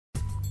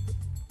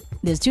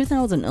This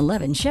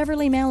 2011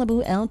 Chevrolet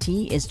Malibu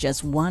LT is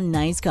just one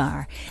nice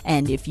car,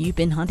 and if you've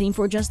been hunting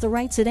for just the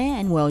right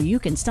sedan, well, you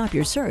can stop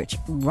your search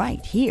right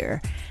here.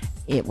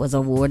 It was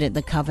awarded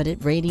the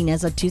coveted rating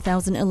as a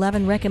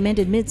 2011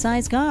 Recommended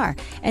Midsize Car,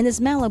 and this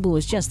Malibu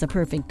is just the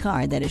perfect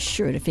car that is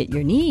sure to fit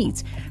your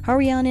needs.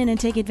 Hurry on in and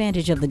take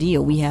advantage of the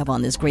deal we have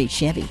on this great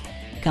Chevy.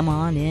 Come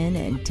on in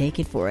and take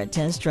it for a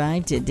test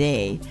drive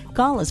today.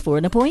 Call us for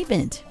an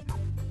appointment.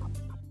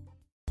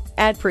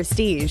 At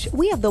Prestige,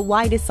 we have the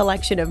widest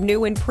selection of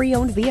new and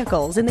pre-owned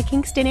vehicles in the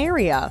Kingston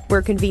area.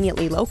 We're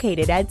conveniently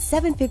located at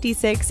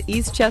 756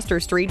 East Chester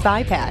Street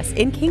Bypass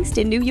in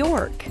Kingston, New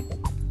York.